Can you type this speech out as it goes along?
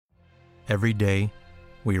Every day,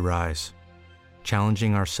 we rise,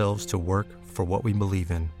 challenging ourselves to work for what we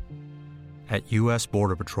believe in. At U.S.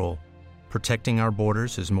 Border Patrol, protecting our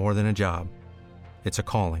borders is more than a job. It's a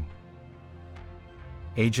calling.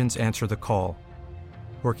 Agents answer the call,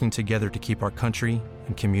 working together to keep our country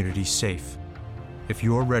and communities safe. If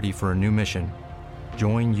you're ready for a new mission,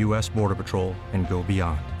 join U.S. Border Patrol and go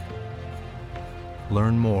beyond.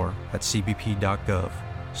 Learn more at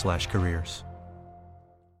cbp.gov/careers.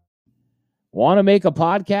 Want to make a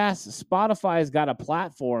podcast? Spotify's got a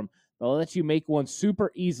platform that lets you make one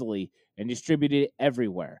super easily and distribute it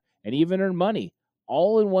everywhere, and even earn money,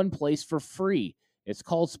 all in one place for free. It's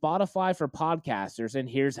called Spotify for Podcasters, and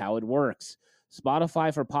here's how it works.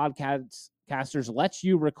 Spotify for Podcasters lets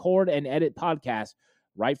you record and edit podcasts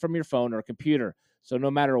right from your phone or computer. So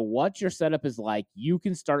no matter what your setup is like, you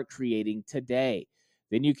can start creating today.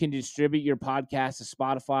 Then you can distribute your podcast to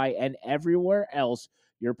Spotify and everywhere else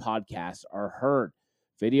your podcasts are heard.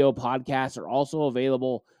 Video podcasts are also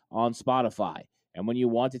available on Spotify. And when you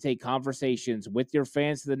want to take conversations with your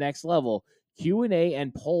fans to the next level, Q&A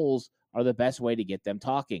and polls are the best way to get them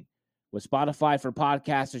talking. With Spotify for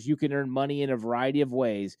Podcasters, you can earn money in a variety of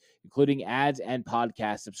ways, including ads and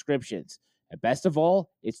podcast subscriptions. And best of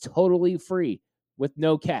all, it's totally free with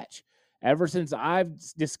no catch. Ever since I've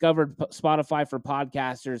discovered Spotify for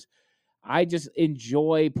Podcasters, I just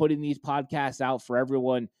enjoy putting these podcasts out for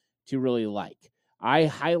everyone to really like. I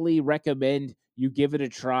highly recommend you give it a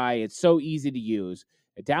try. It's so easy to use.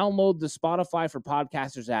 Download the Spotify for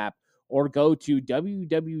Podcasters app or go to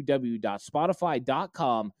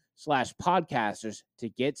www.spotify.com/podcasters to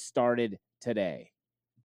get started today.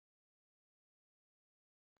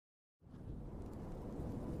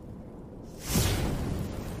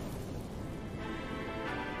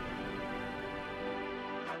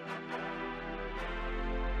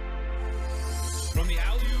 From the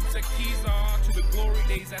alley-oops at Kezar to the glory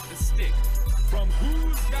days at the stick. From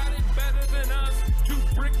who's got it better than us to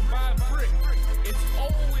brick by brick. It's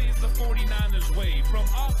always the 49ers way. From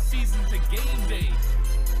off-season to game day.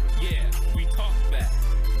 Yeah, we talk that.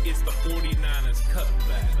 It's the 49ers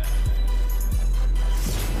cutback.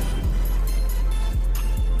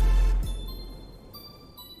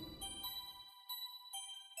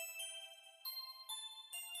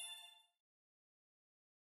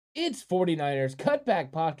 It's 49ers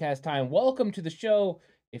Cutback Podcast time. Welcome to the show,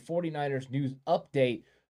 a 49ers news update.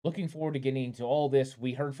 Looking forward to getting into all this.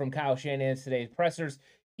 We heard from Kyle Shanahan today's pressers.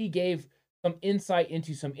 He gave some insight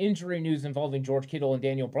into some injury news involving George Kittle and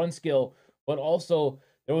Daniel Brunskill, but also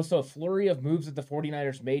there was a flurry of moves that the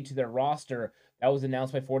 49ers made to their roster that was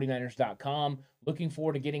announced by 49ers.com. Looking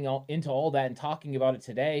forward to getting into all that and talking about it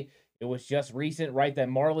today. It was just recent, right, that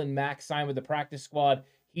Mack signed with the practice squad.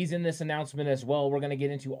 He's in this announcement as well. We're going to get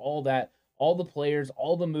into all that, all the players,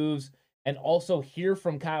 all the moves, and also hear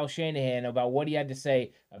from Kyle Shanahan about what he had to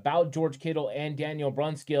say about George Kittle and Daniel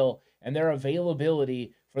Brunskill and their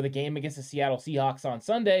availability for the game against the Seattle Seahawks on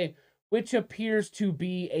Sunday, which appears to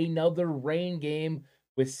be another rain game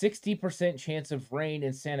with 60% chance of rain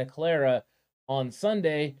in Santa Clara on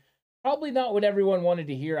Sunday. Probably not what everyone wanted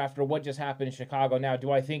to hear after what just happened in Chicago. Now, do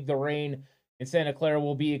I think the rain in Santa Clara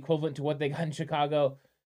will be equivalent to what they got in Chicago?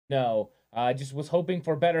 No, I just was hoping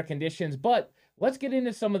for better conditions, but let's get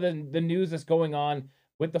into some of the news that's going on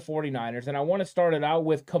with the 49ers, and I want to start it out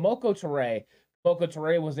with Kemoko Turay. Kemoko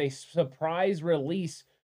Turay was a surprise release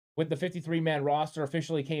with the 53-man roster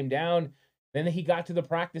officially came down. Then he got to the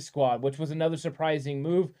practice squad, which was another surprising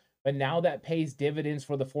move, but now that pays dividends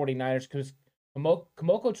for the 49ers because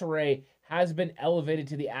Kemoko Turay has been elevated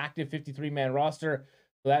to the active 53-man roster,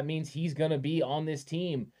 so that means he's going to be on this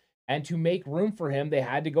team. And to make room for him, they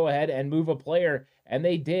had to go ahead and move a player, and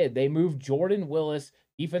they did. They moved Jordan Willis,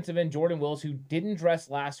 defensive end Jordan Willis, who didn't dress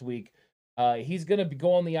last week. He's going to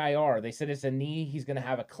go on the IR. They said it's a knee. He's going to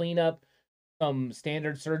have a cleanup, some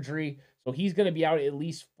standard surgery. So he's going to be out at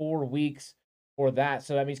least 4 weeks for that.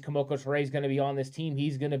 So that means Kemoko Turay is going to be on this team.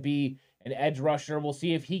 He's going to be an edge rusher. We'll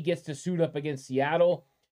see if he gets to suit up against Seattle.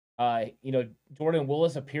 Jordan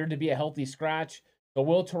Willis appeared to be a healthy scratch. So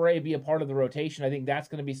will Turay be a part of the rotation? I think that's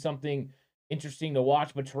going to be something interesting to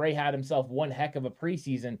watch. But Turay had himself one heck of a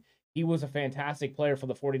preseason. He was a fantastic player for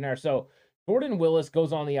the 49ers. So Jordan Willis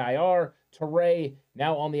goes on the IR. Turay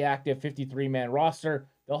now on the active 53-man roster.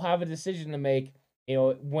 They'll have a decision to make,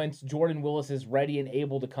 once Jordan Willis is ready and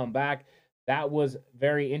able to come back. That was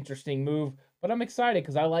very interesting move. But I'm excited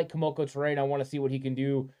because I like Kemoko Turay and I want to see what he can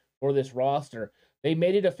do for this roster. They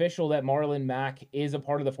made it official that Mack is a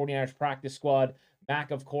part of the 49ers practice squad.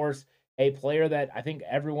 Mack, of course, a player that I think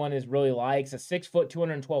everyone is really likes. A 6 foot,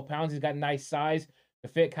 212 pounds. He's got nice size to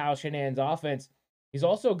fit Kyle Shanahan's offense. He's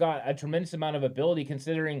also got a tremendous amount of ability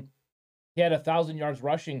considering he had 1,000 yards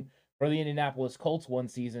rushing for the Indianapolis Colts one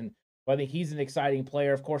season. So I think he's an exciting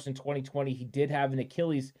player. Of course, in 2020, he did have an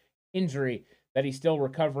Achilles injury that he's still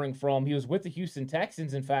recovering from. He was with the Houston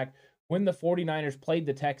Texans, in fact, when the 49ers played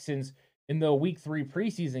the Texans in the Week 3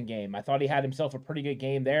 preseason game. I thought he had himself a pretty good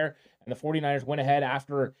game there, and the 49ers went ahead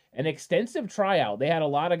after an extensive tryout. They had a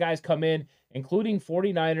lot of guys come in, including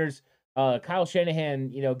 49ers, Kyle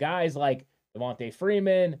Shanahan, guys like Devontae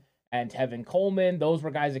Freeman and Tevin Coleman. Those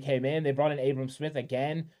were guys that came in. They brought in Abram Smith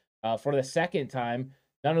again for the second time.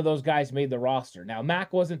 None of those guys made the roster. Now,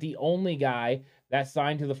 Mack wasn't the only guy that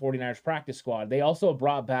signed to the 49ers practice squad. They also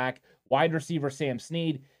brought back wide receiver Sam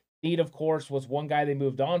Snead. Snead, of course, was one guy they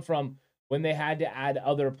moved on from when they had to add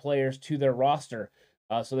other players to their roster.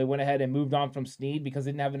 So they went ahead and moved on from Snead because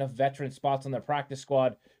they didn't have enough veteran spots on their practice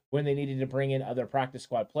squad when they needed to bring in other practice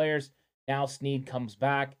squad players. Now Snead comes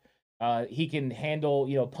back. He can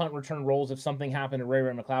handle, punt return roles if something happened to Ray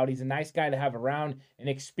McLeod. He's a nice guy to have around, an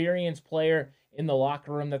experienced player in the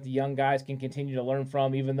locker room that the young guys can continue to learn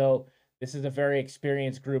from, even though this is a very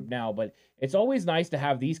experienced group now. But it's always nice to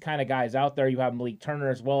have these kind of guys out there. You have Malik Turner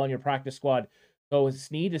as well on your practice squad. So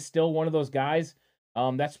Snead is still one of those guys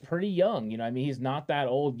that's pretty young. He's not that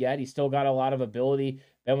old yet. He's still got a lot of ability.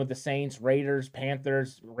 Then with the Saints, Raiders,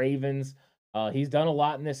 Panthers, Ravens, he's done a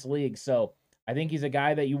lot in this league. So I think he's a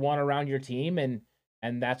guy that you want around your team,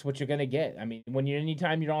 and that's what you're going to get.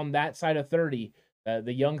 Anytime you're on that side of 30,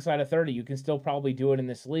 the young side of 30, you can still probably do it in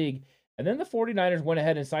this league. And then the 49ers went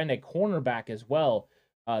ahead and signed a cornerback as well.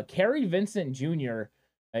 Kerry Vincent Jr.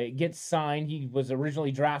 Gets signed. He was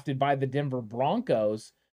originally drafted by the Denver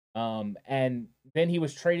Broncos, and then he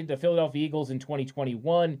was traded to Philadelphia Eagles in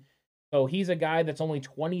 2021. So he's a guy that's only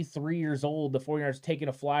 23 years old. The 49ers taking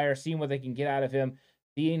a flyer, seeing what they can get out of him,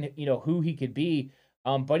 seeing who he could be.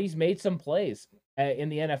 But he's made some plays in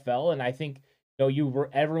the NFL, and I think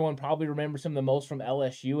everyone probably remembers him the most from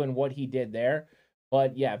LSU and what he did there.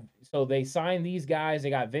 But yeah, so they signed these guys. They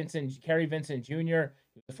got Kerry Vincent Jr.,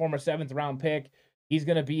 the former 7th round pick. He's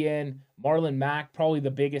going to be in. Marlon Mack, probably the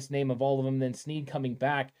biggest name of all of them. Then Snead coming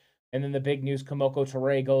back. And then the big news, Kemoko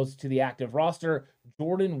Turay goes to the active roster.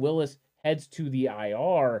 Jordan Willis heads to the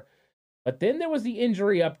IR. But then there was the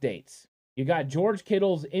injury updates. You got George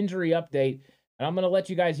Kittle's injury update. And I'm going to let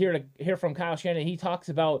you guys hear from Kyle Shanahan. He talks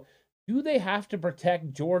about, do they have to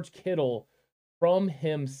protect George Kittle from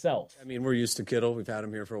himself? We're used to Kittle. We've had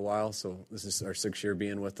him here for a while, so this is our 6th year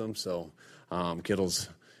being with him. So Kittle's,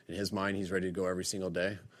 in his mind, he's ready to go every single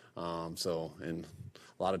day. And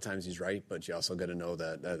a lot of times he's right, but you also got to know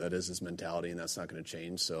that is his mentality, and that's not going to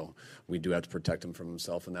change. So we do have to protect him from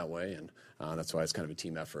himself in that way, and that's why it's kind of a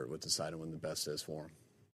team effort with deciding when the best is for him.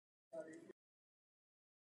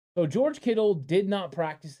 So George Kittle did not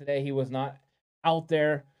practice today. He was not out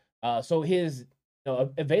there. So his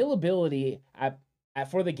availability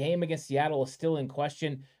for the game against Seattle is still in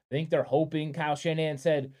question. I think they're hoping. Kyle Shanahan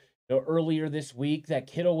said earlier this week that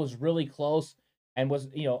Kittle was really close and was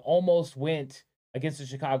almost went against the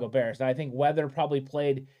Chicago Bears. And I think weather probably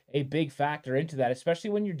played a big factor into that, especially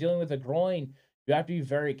when you're dealing with a groin. You have to be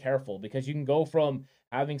very careful because you can go from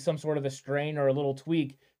having some sort of a strain or a little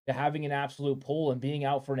tweak to having an absolute pull and being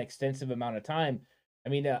out for an extensive amount of time.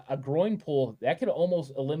 A groin pull, that could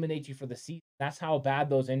almost eliminate you for the season. That's how bad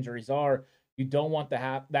those injuries are. You don't want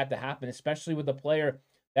that to happen, especially with a player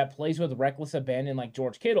that plays with reckless abandon like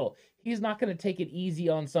George Kittle. He's not going to take it easy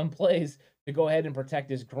on some plays to go ahead and protect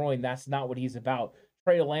his groin. That's not what he's about.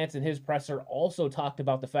 Trey Lance in his presser also talked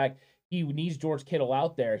about the fact he needs George Kittle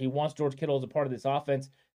out there. He wants George Kittle as a part of this offense,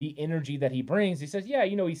 the energy that he brings. He says, yeah,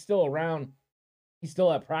 he's still around. He's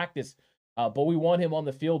still at practice, but we want him on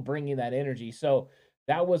the field bringing that energy. So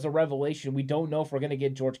that was a revelation. We don't know if we're going to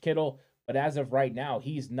get George Kittle, but as of right now,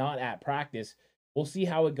 he's not at practice. We'll see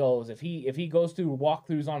how it goes. If he goes through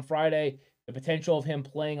walkthroughs on Friday, the potential of him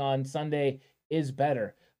playing on Sunday is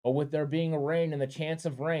better. But with there being a rain and the chance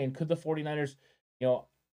of rain, could the 49ers,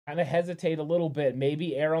 kind of hesitate a little bit,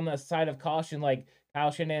 maybe err on the side of caution like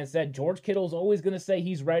Kyle Shanahan said? George Kittle's always going to say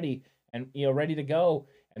he's ready and ready to go,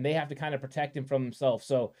 and they have to kind of protect him from himself.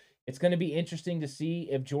 So it's going to be interesting to see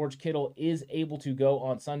if George Kittle is able to go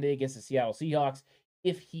on Sunday against the Seattle Seahawks.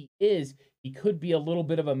 If he is, he could be a little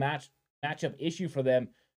bit of a matchup issue for them.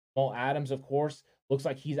 Jamal Adams, of course, looks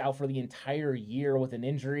like he's out for the entire year with an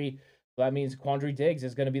injury. So that means Quandre Diggs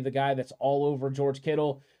is going to be the guy that's all over George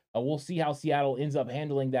Kittle. We'll see how Seattle ends up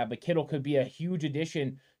handling that, but Kittle could be a huge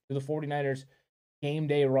addition to the 49ers game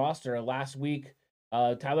day roster. Last week,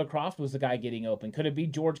 Tyler Kroft was the guy getting open. Could it be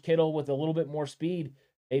George Kittle with a little bit more speed?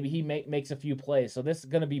 Maybe he makes a few plays. So this is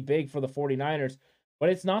going to be big for the 49ers. But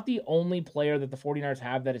it's not the only player that the 49ers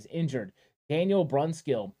have that is injured. Daniel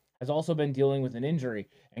Brunskill has also been dealing with an injury.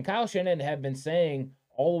 And Kyle Shanahan had been saying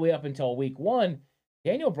all the way up until week 1,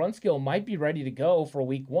 Daniel Brunskill might be ready to go for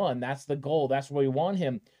week 1. That's the goal. That's where we want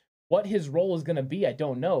him. What his role is going to be, I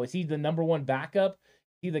don't know. Is he the number 1 backup?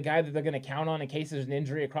 Is he the guy that they're going to count on in case there's an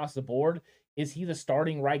injury across the board? Is he the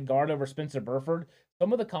starting right guard over Spencer Burford?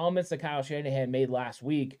 Some of the comments that Kyle Shanahan made last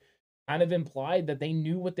week kind of implied that they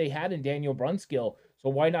knew what they had in Daniel Brunskill. So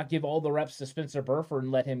why not give all the reps to Spencer Burford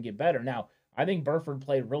and let him get better? Now, I think Burford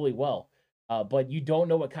played really well, but you don't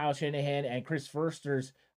know what Kyle Shanahan and Chris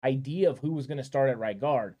Foerster's idea of who was going to start at right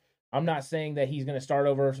guard. I'm not saying that he's going to start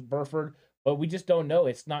over Burford, but we just don't know.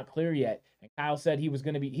 It's not clear yet. And Kyle said he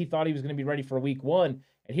thought he was going to be ready for week 1.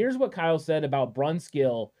 And here's what Kyle said about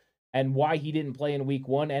Brunskill and why he didn't play in week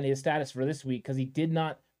 1 and his status for this week, because he did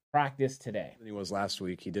not practice today. He was last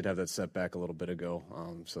week. He did have that setback a little bit ago.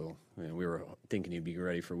 So we were thinking he'd be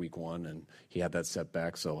ready for week 1, and he had that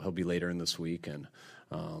setback. So he'll be later in this week, and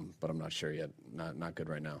but I'm not sure yet. Not good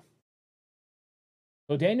right now.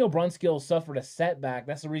 So Daniel Brunskill suffered a setback.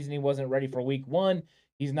 That's the reason he wasn't ready for week 1.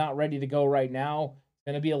 He's not ready to go right now. It's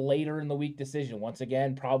going to be a later in the week decision. Once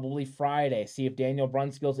again, probably Friday. See if Daniel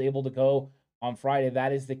Brunskill is able to go on Friday.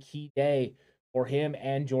 That is the key day for him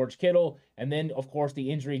and George Kittle. And then, of course,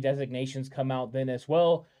 the injury designations come out then as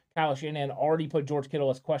well. Kyle Shanahan already put George Kittle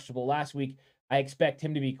as questionable last week. I expect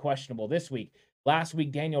him to be questionable this week. Last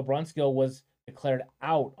week, Daniel Brunskill was declared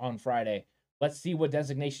out on Friday. Let's see what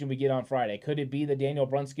designation we get on Friday. Could it be that Daniel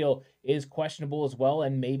Brunskill is questionable as well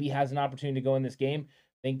and maybe has an opportunity to go in this game?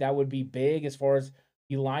 I think that would be big as far as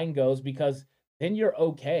the line goes, because then you're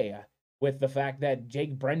okay with the fact that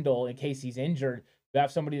Jake Brendel, in case he's injured, you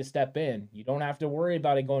have somebody to step in. You don't have to worry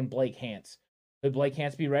about it going Blake Hance. Could Blake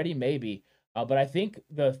Hance be ready? Maybe. But I think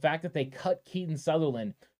the fact that they cut Keaton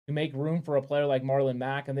Sutherland to make room for a player like Marlon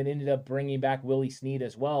Mack and then ended up bringing back Willie Snead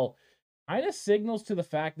as well kind of signals to the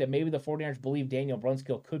fact that maybe the 49ers believe Daniel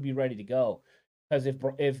Brunskill could be ready to go. Because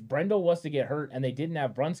if Brendel was to get hurt and they didn't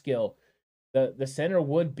have Brunskill, the center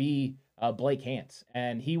would be Blake Hance.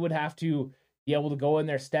 And he would have to be able to go in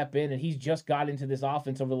there, step in, and he's just got into this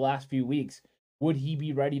offense over the last few weeks. Would he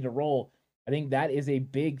be ready to roll? I think that is a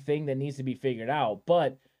big thing that needs to be figured out.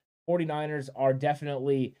 But 49ers are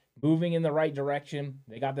definitely moving in the right direction.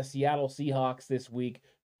 They got the Seattle Seahawks this week.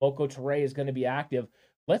 Kemoko Turay is going to be active.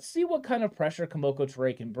 Let's see what kind of pressure Kemoko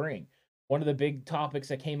Turay can bring. One of the big topics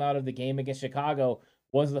that came out of the game against Chicago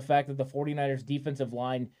was the fact that the 49ers defensive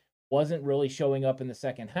line wasn't really showing up in the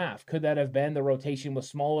second half. Could that have been the rotation was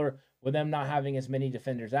smaller with them not having as many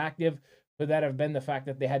defenders active? Could that have been the fact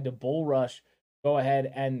that they had to bull rush, go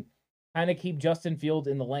ahead and kind of keep Justin Fields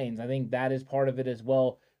in the lanes? I think that is part of it as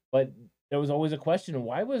well. But there was always a question,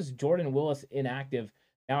 why was Jordan Willis inactive?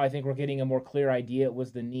 Now I think we're getting a more clear idea. It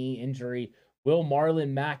was the knee injury. Will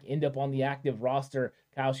Marlon Mack end up on the active roster?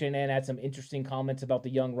 Kyle Shanahan had some interesting comments about the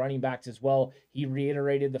young running backs as well. He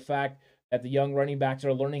reiterated the fact that the young running backs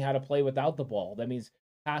are learning how to play without the ball. That means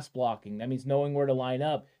pass blocking. That means knowing where to line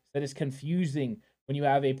up. That is confusing when you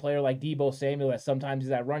have a player like Deebo Samuel that sometimes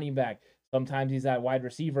he's at running back, sometimes he's at wide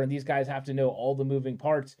receiver, and these guys have to know all the moving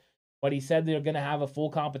parts. But he said they're going to have a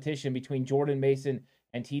full competition between Jordan Mason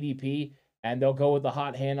and TDP, and they'll go with the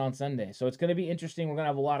hot hand on Sunday. So it's going to be interesting. We're going to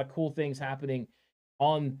have a lot of cool things happening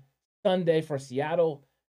on Sunday for Seattle.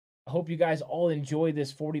 I hope you guys all enjoy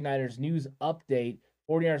this 49ers news update.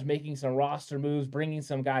 49ers making some roster moves, bringing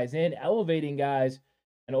some guys in, elevating guys,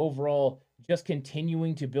 and overall just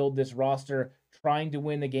continuing to build this roster, trying to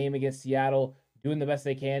win the game against Seattle, doing the best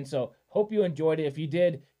they can. So hope you enjoyed it. If you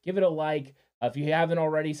did, give it a like. If you haven't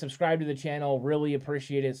already, subscribe to the channel. Really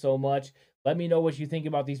appreciate it so much. Let me know what you think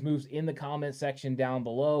about these moves in the comment section down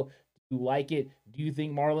below. Do you like it? Do you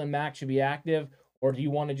think Marlon Mack should be active? Or do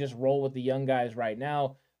you want to just roll with the young guys right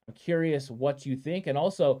now? I'm curious what you think. And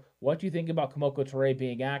also, what you think about Kemoko Turay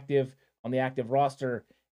being active on the active roster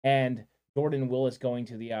and Jordan Willis going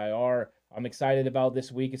to the IR. I'm excited about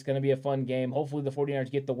this week. It's going to be a fun game. Hopefully the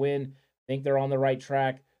 49ers get the win. I think they're on the right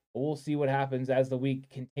track. But we'll see what happens as the week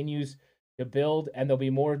continues to build. And there'll be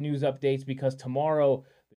more news updates because tomorrow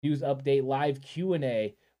the news update live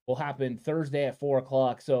Q&A will happen Thursday at 4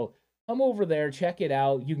 o'clock. So come over there, check it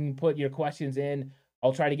out. You can put your questions in.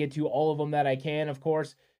 I'll try to get to all of them that I can, of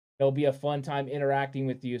course. It'll be a fun time interacting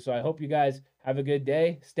with you. So I hope you guys have a good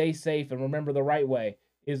day. Stay safe, and remember the right way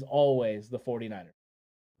is always the 49ers.